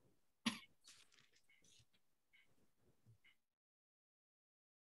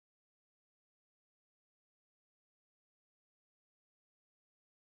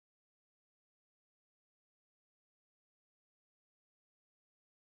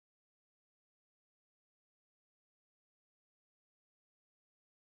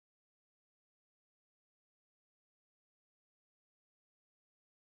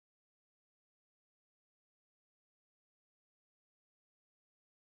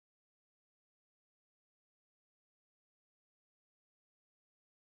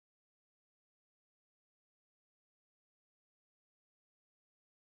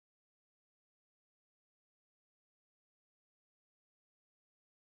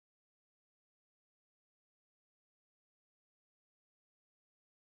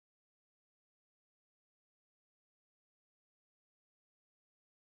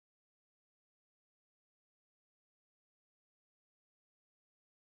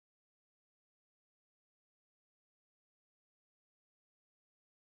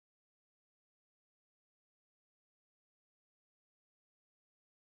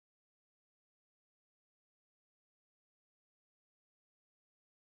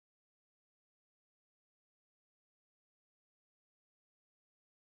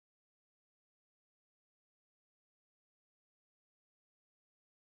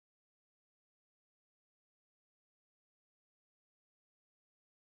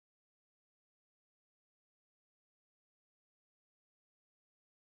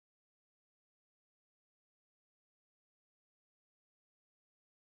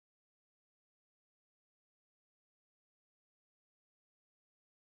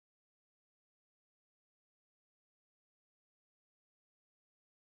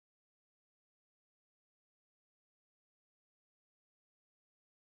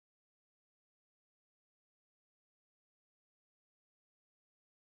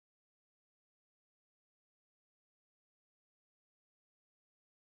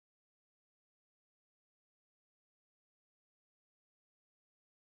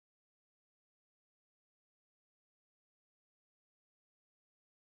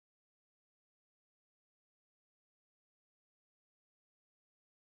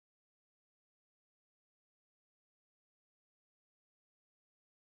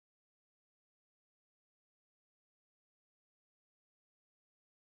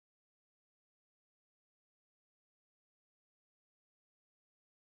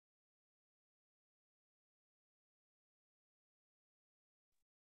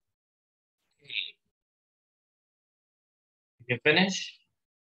You finish?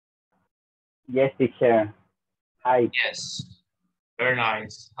 Yes, teacher. Hi. Yes. Very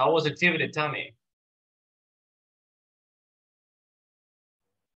nice. How was the activity, Tommy?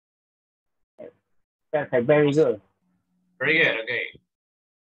 Perfect. Very good. Very good. Okay.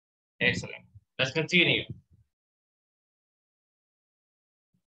 Excellent. Let's continue.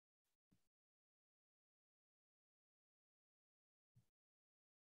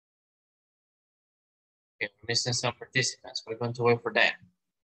 Okay, we're missing some participants. We're going to wait for them.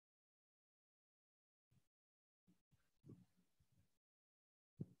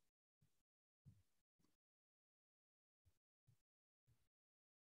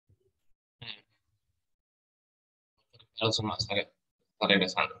 Está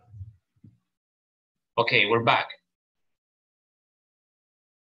regresando. Okay, we're back.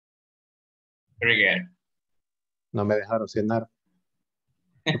 Very good. No me dejaron cenar.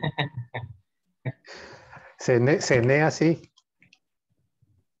 Cené así.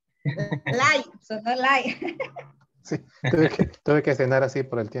 Like, sonó like. Sí, tuve que cenar así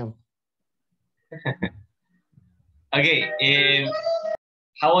por el tiempo. Okay,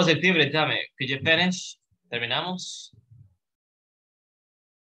 how was the activity, Tommy? Could you finish? ¿Terminamos?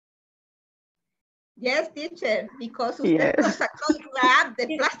 Yes, teacher, because usted nos sacó la app de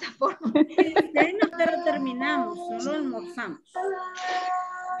plataforma. No, pero terminamos, solo almorzamos.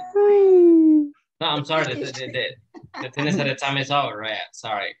 No, I'm sorry. The thing is that the time is over, right?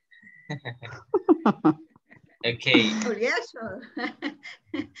 Sorry. Okay. Oh, yeah, sure.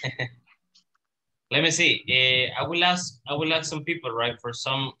 Let me see. I will ask some people, right, for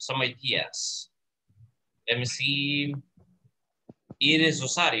some ideas. Let me see. Iris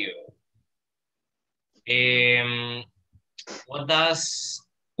Rosario. What does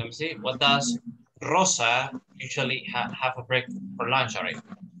Rosa usually have a break for lunch, all right?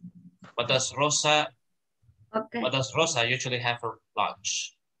 What does Rosa usually have for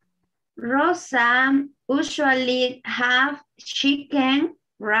lunch? Rosa usually have chicken,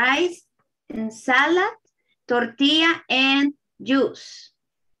 rice, and salad, tortilla, and juice.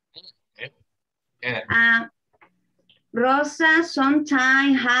 Okay. Yeah. Rosa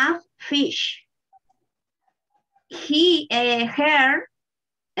sometimes have fish. Her,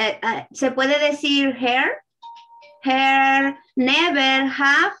 se puede decir her never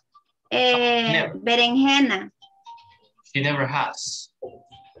have Never. berenjena. She never has.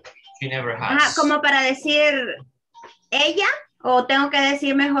 She never has. Como para decir ella, o tengo que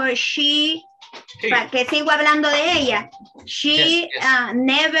decir mejor she, para que sigo hablando de ella. She Yes.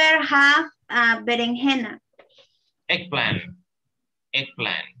 never have berenjena. Eggplant.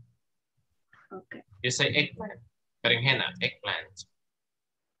 Okay. You say eggplant. Berenjena, eggplant.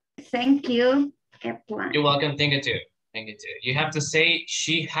 Thank you. Eggplant. You're welcome. Thank you too. You have to say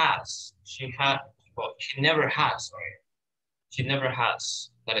she has. Well, she never has. Right? She never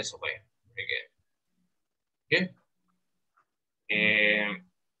has. That is the way. Very good. Good.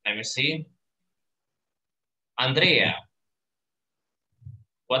 Let me see. Andrea.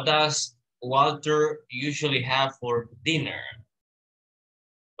 What does Walter usually have for dinner?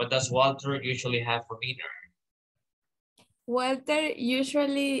 What does Walter usually have for dinner? Walter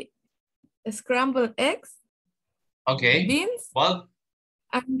usually scrambled eggs, Okay. beans, Well,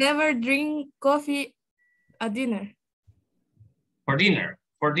 and never drink coffee at dinner. for dinner.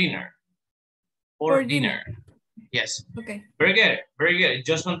 Yes. Okay. Very good.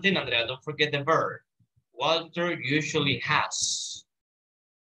 Just one thing, Andrea. Don't forget the verb. Walter usually has.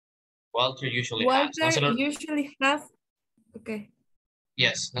 Walter usually has. Okay.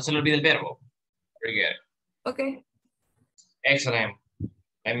 Yes. No se le olvide el verbo. Very good. Okay. Excellent.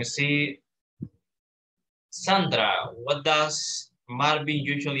 Let me see. Sandra, what does Marvin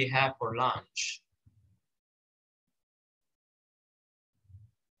usually have for lunch?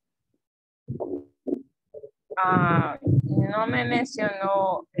 No me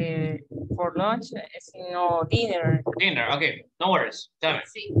mencionó for lunch, sino dinner. Dinner, okay, no worries. Tell me.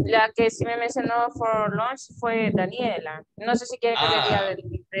 Sí, la que sí me mencionó for lunch fue Daniela. No sé si quiere que le diga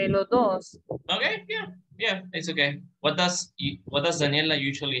de los dos. Okay, yeah, it's okay. What does Daniela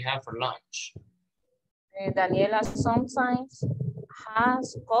usually have for lunch? Daniela sometimes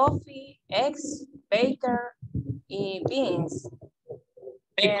has coffee, eggs, bacon, y beans.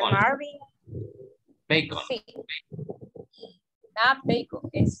 Bacon. Marvin. Bacon. Sí. Not bacon,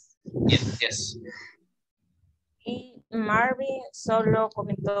 es. Yes. Y Marvin solo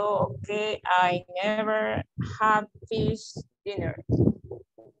comentó que I never had fish dinner.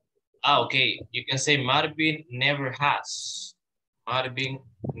 Okay. You can say Marvin never has. Marvin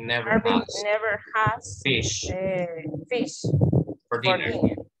never has fish fish for dinner.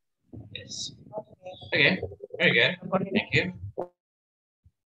 Yes. Okay. Very good. Thank you.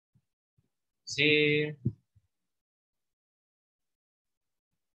 See.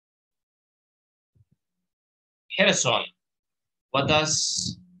 Harrison, what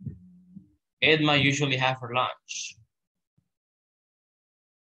does Edma usually have for lunch?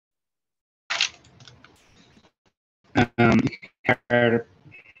 Her,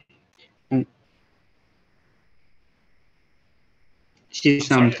 she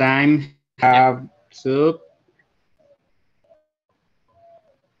sometimes have soup.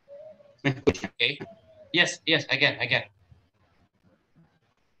 Okay. Yes, again.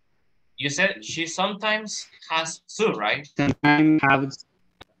 You said she sometimes has soup, right? Sometimes have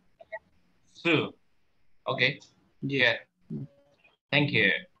soup. Okay. Yeah. Thank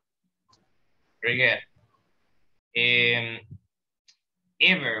you. Very good.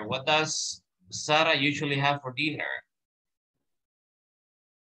 Ever, what does Sarah usually have for dinner?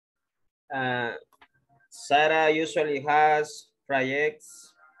 Sarah usually has fried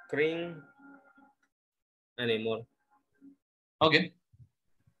eggs, cream, and more. Okay.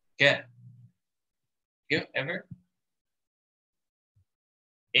 Good. You, Ever?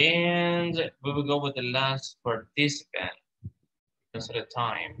 And we will go with the last participant because of the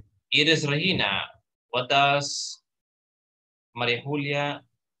time. It is Regina. What does Maria Julia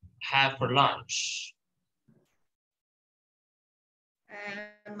have for lunch?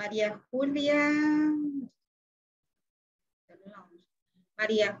 Maria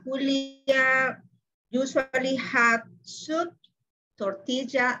Julia usually have soup,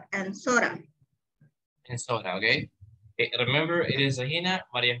 tortilla, and soda. And soda, okay? Remember, it is Regina.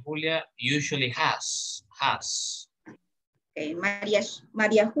 Maria Julia usually has. Okay, Maria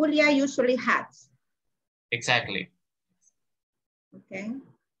Julia usually has. Exactly. Okay.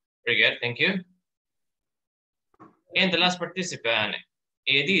 Very good, thank you. And the last participant,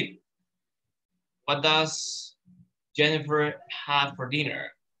 Edith. What does Jennifer have for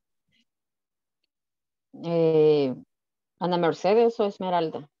dinner? Ana Mercedes o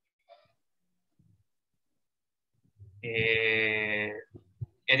Esmeralda. Edith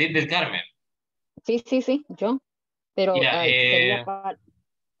del Carmen. Sí, yo. Pero sería para...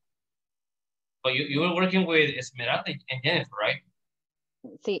 But you were working with Esmeralda and Jennifer, right?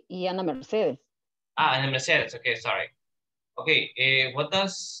 Sí, y Ana Mercedes. Ana Mercedes, okay, sorry. Okay, what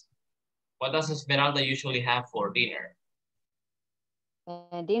does Esmeralda usually have for dinner?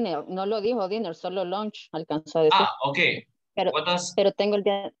 Dinner, no lo dijo dinner, solo lunch, alcanzó a decir. Okay. Pero tengo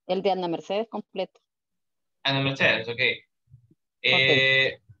el de Ana Mercedes completo. Ana Mercedes, okay.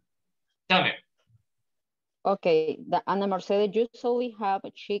 Tell me. Okay, the Ana Mercedes usually have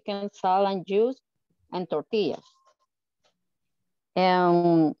chicken, salad, juice, and tortillas.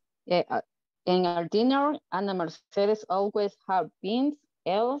 And in our dinner, Ana Mercedes always have beans,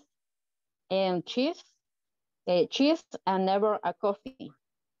 eggs, and cheese, and never a coffee.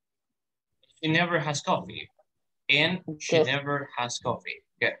 She never has coffee. And she never has coffee.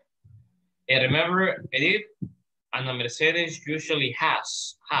 Good. And remember, Edith, Ana Mercedes usually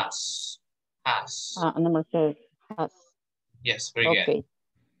has. Ana Mercedes has. Yes, very good.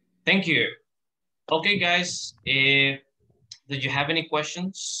 Thank you. Okay, guys. Did you have any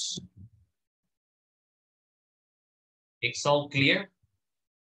questions? It's all clear?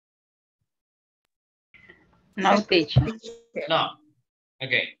 No, teacher. No.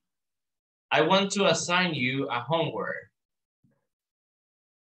 Okay. I want to assign you a homework.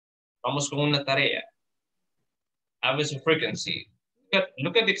 Vamos con una tarea. Average of frequency.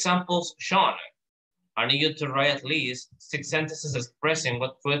 Look at the examples shown. I need you to write at least 6 sentences expressing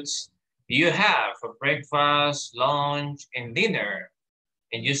what foods you have for breakfast, lunch, and dinner,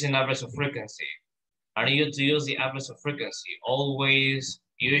 and using average of frequency. I need you to use the average of frequency. Always,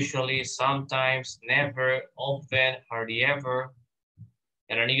 usually, sometimes, never, often, hardly ever.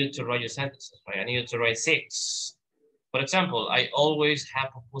 And I need you to write your sentences, right? I need you to write 6. For example, I always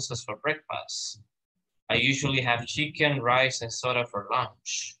have pupusas for breakfast. I usually have chicken, rice, and soda for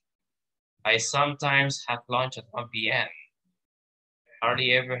lunch. I sometimes have lunch at 1 p.m. I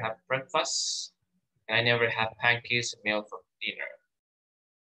hardly ever have breakfast. And I never have pancakes meal for dinner.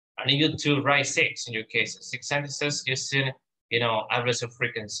 I need you to write 6 in your case. 6 sentences using, average of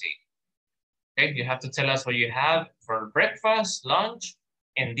frequency. Okay, you have to tell us what you have for breakfast, lunch,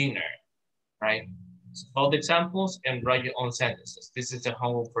 and dinner, right? So follow the examples and write your own sentences. This is the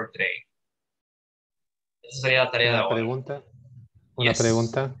homework for today. Esa sería la tarea de hoy. Una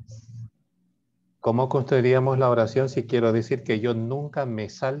pregunta. ¿Cómo construiríamos la oración si quiero decir que yo nunca me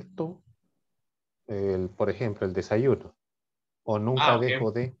salto, por ejemplo, el desayuno? O nunca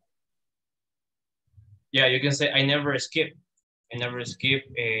dejo de... Yeah, you can say, I never skip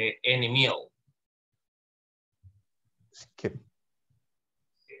any meal. Skip.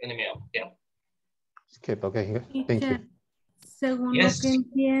 In the mail, yeah. Skip, okay. Thank you. Según Yes. lo que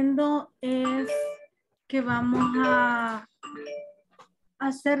entiendo es que vamos a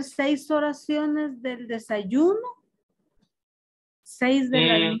hacer 6 oraciones del desayuno, 6 del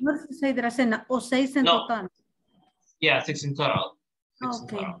almuerzo, 6 de la cena, o 6 en total. Yeah, 6 in total. 6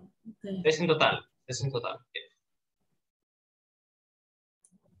 Okay. in total. Okay. 6 in total. 6 in total. Yeah.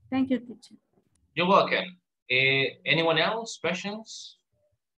 Thank you, teacher. You're welcome. Anyone else? Questions?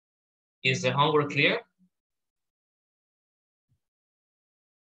 Is the homework clear?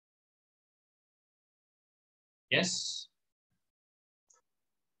 Yes.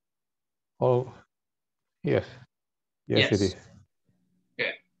 Oh, yes. Yes, it is.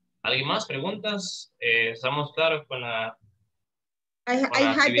 Okay. ¿Alguien más? ¿Preguntas? ¿Estamos claros con la... I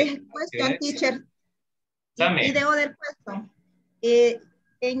had this question, teacher. Video del puesto.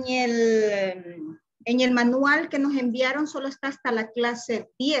 En el manual que nos enviaron solo está hasta la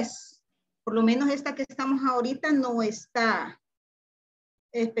clase 10. Por lo menos esta que estamos ahorita no está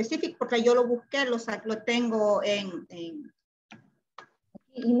específico porque yo lo busqué, lo tengo y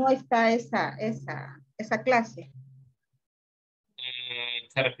no está esa clase.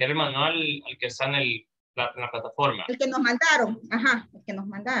 ¿Se refiere al manual al que está en la plataforma? El que nos mandaron, ajá, el que nos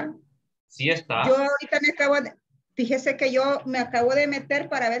mandaron. Sí está. Yo ahorita fíjese que yo me acabo de meter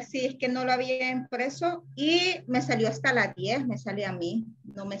para ver si es que no lo había impreso y me salió hasta las 10, me sale a mí,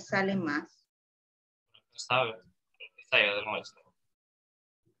 no me sale más. Está ya del muestro.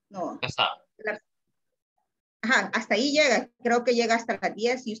 No. Está. Ajá, hasta ahí llega, creo que llega hasta las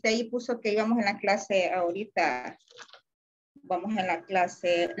 10 y usted ahí puso que íbamos en la clase ahorita. Vamos en la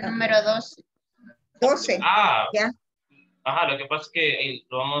clase número 12. 12. ¿Ya? Ajá, lo que pasa es que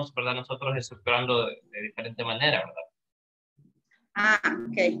lo vamos, ¿verdad? Nosotros estructurando de diferente manera, ¿verdad?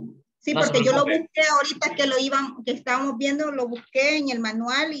 Ok. Sí, No porque yo lo busqué ahorita que estábamos viendo, lo busqué en el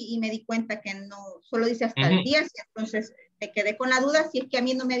manual y me di cuenta que no, solo dice hasta el 10, entonces me quedé con la duda si es que a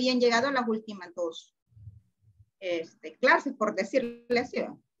mí no me habían llegado las últimas 2 clases, por decirle así,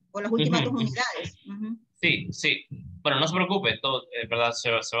 o las últimas 2 unidades. Sí, sí. Bueno, no se preocupe, todo, ¿verdad? Se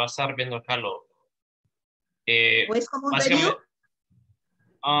va a estar viendo acá lo... ¿O es como un review?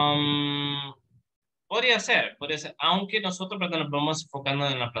 Podría ser, aunque nosotros, ¿verdad? Nos vamos enfocando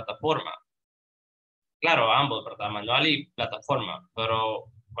en la plataforma. Claro, ambos, ¿verdad? Manual y plataforma,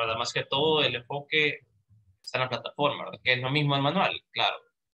 pero ¿verdad? Más que todo el enfoque está en la plataforma, ¿verdad? Que es lo mismo el manual, claro.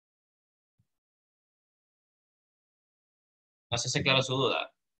 No sé si claro su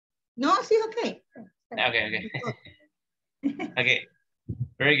duda. No, sí, ok. Okay. Okay,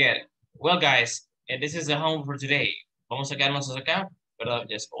 very good. Well, guys, this is the home for today. Vamos a quedarnos acá, ¿verdad?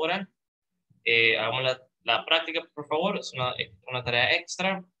 Ya es hora. Hagamos la práctica, por favor. Es una tarea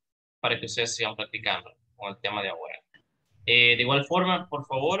extra para que ustedes sigan practicando con el tema de ahora. De igual forma, por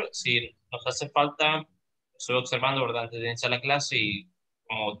favor, si nos hace falta, estoy observando, ¿verdad? Antes de iniciar la clase y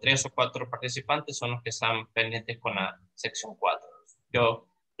como 3 o 4 participantes son los que están pendientes con la sección 4. Yo,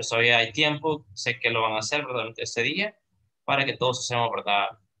 pues todavía hay tiempo, sé que lo van a hacer, ¿verdad? Durante este día, para que todos seamos, ¿verdad?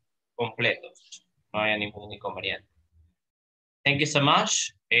 Completos. No haya ningún inconveniente. Thank you so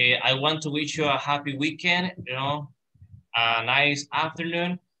much. I want to wish you a happy weekend, a nice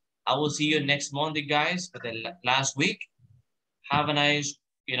afternoon. I will see you next Monday, guys, for the last week. Have a nice,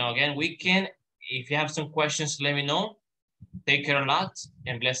 again, weekend. If you have some questions, let me know. Take care a lot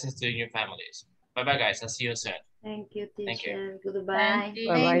and blessings to your families. Bye-bye, guys. I'll see you soon. Thank you, teacher. Thank you. Goodbye.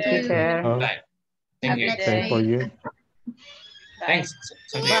 Bye-bye, teacher. Bye. Thank you. Same for you. Thanks.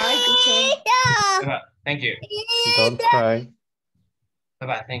 Bye, teacher. Bye-bye. Thank you. Don't cry.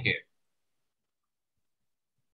 Bye-bye. Thank you.